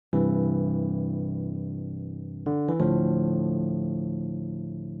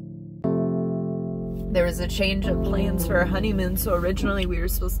There was a change of plans for our honeymoon, so originally we were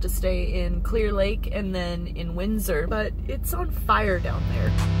supposed to stay in Clear Lake and then in Windsor, but it's on fire down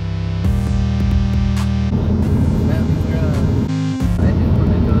there. I didn't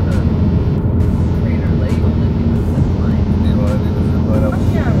want to go to Crater Lake and then do the zip line. Do you want to do the zip line up? Oh,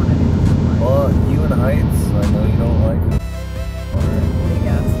 yeah, I want to do the zip line. Well, you and heights, I know you don't like. Big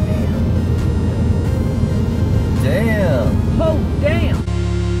ass dam. Damn! Oh, damn!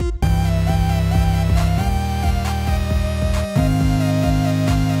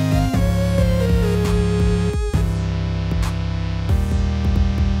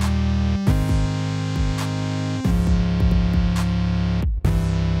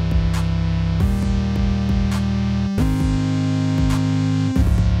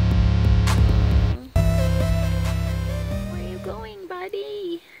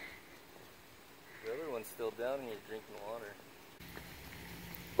 Still down and you're drinking water.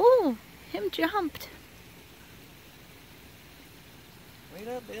 Oh, him jumped. Wait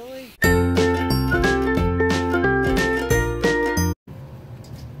up, Billy.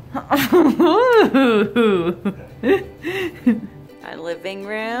 Our living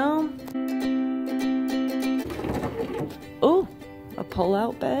room. Oh, a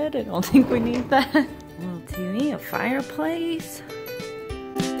pull-out bed. I don't think we need that. A little TV, a fireplace.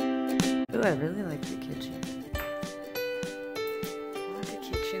 Ooh, I really like the kitchen. I want the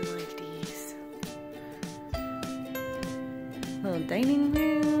kitchen like these. Little dining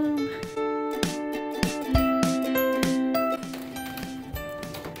room.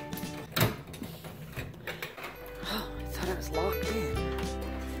 Oh, I thought I was locked in.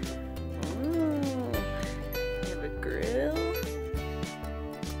 Ooh, we have a grill.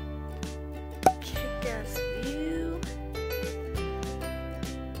 Kick-ass view.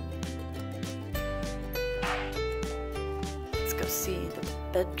 Let's go see the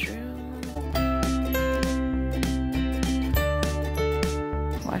bedroom.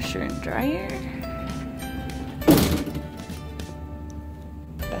 Washer and dryer.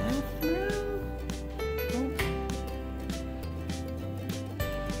 Bathroom. Oh.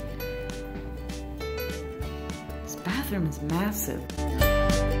 This bathroom is massive.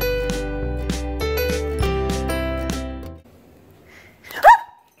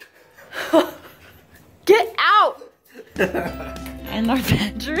 Get out! And our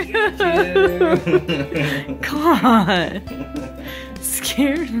bedroom. God,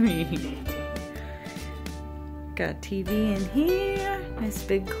 scared me. Got TV in here. Nice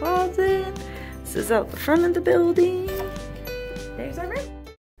big closet. This is out the front of the building. There's our room.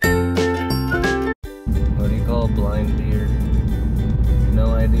 What do you call a blind deer?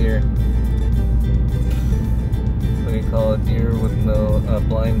 No idea. What do you call a deer with a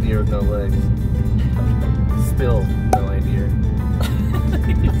blind deer with no legs? Still no idea.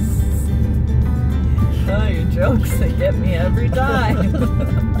 Oh, your jokes, they get me every time.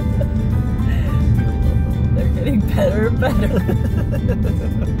 They're getting better and better.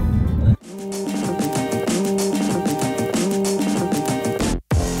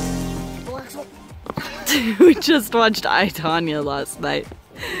 We just watched I, Tonya last night.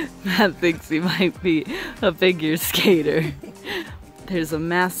 Matt thinks he might be a figure skater. There's a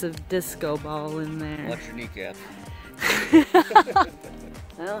massive disco ball in there. Watch your kneecap.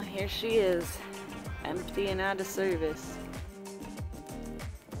 Well, here she is. Empty and out of service.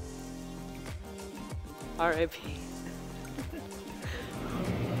 R.I.P.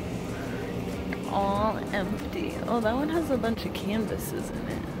 All empty. Oh, that one has a bunch of canvases in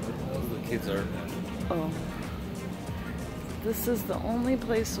it. Those are the kids' art. Oh. This is the only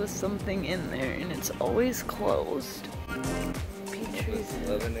place with something in there, and it's always closed. Peachtree's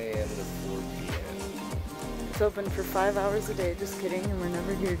 11 a.m. to 4 p.m. It's open for 5 hours a day. Just kidding, and we're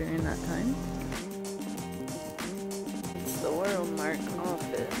never here during that time. It's the Worldmark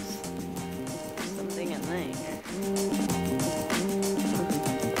office. There's something in there.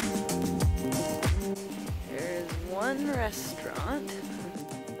 There's one restaurant.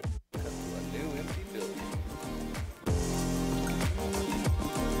 A new empty building.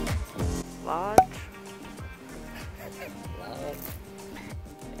 Lodge.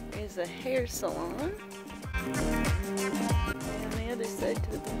 There is a hair salon. And on the other side to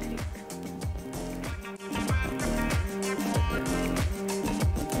the boutique.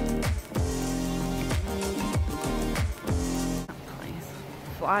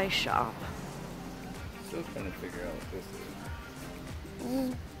 Fly shop. Still trying to figure out what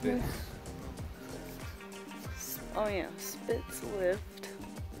this is. Oh yeah, Spitz lift.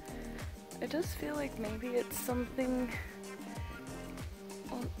 I just feel like maybe it's something.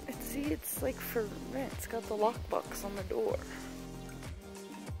 Well, it's like for rent. It's got the lockbox on the door.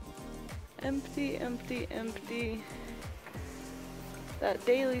 Empty, empty, empty. That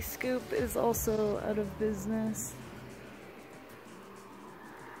Daily Scoop is also out of business.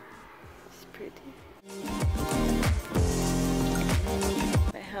 It's pretty.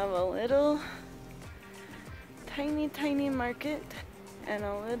 I have a little tiny market and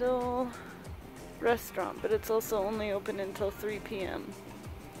a little restaurant, but it's also only open until 3 p.m.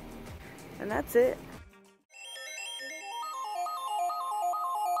 And that's it.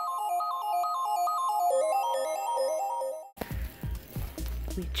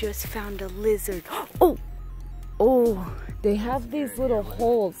 We just found a lizard. Oh! Oh! They have these little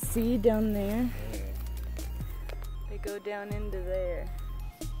holes. See down there? They go down into there.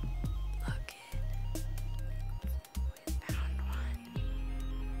 Look it. We found one.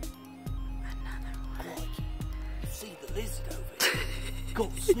 Another one. See the lizard over there?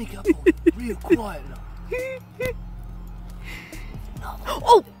 Got to sneak up on it real quiet now.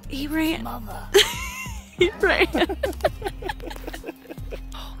 Oh! He ran. Mother. He ran.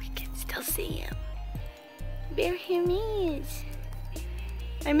 Oh, we can still see him. There him is.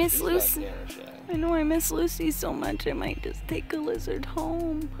 I miss Lucy. I know I miss Lucy so much. I might just take a lizard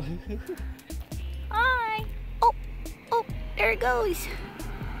home. Hi. Oh, oh, there it goes.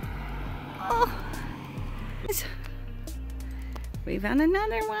 Oh, we found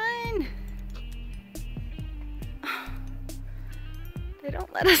another one. They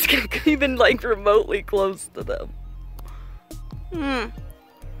don't let us get even like remotely close to them.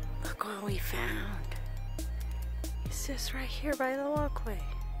 Look what we found. It's just right here by the walkway.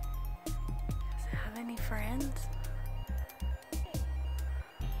 Does it have any friends?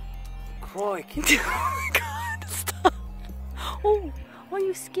 Crikey. Oh my god, stop. Oh,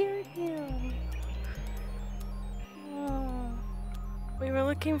 you scared him. Oh, we were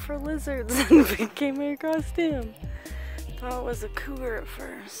looking for lizards and we came across him. Thought it was a cougar at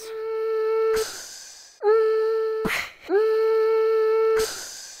first.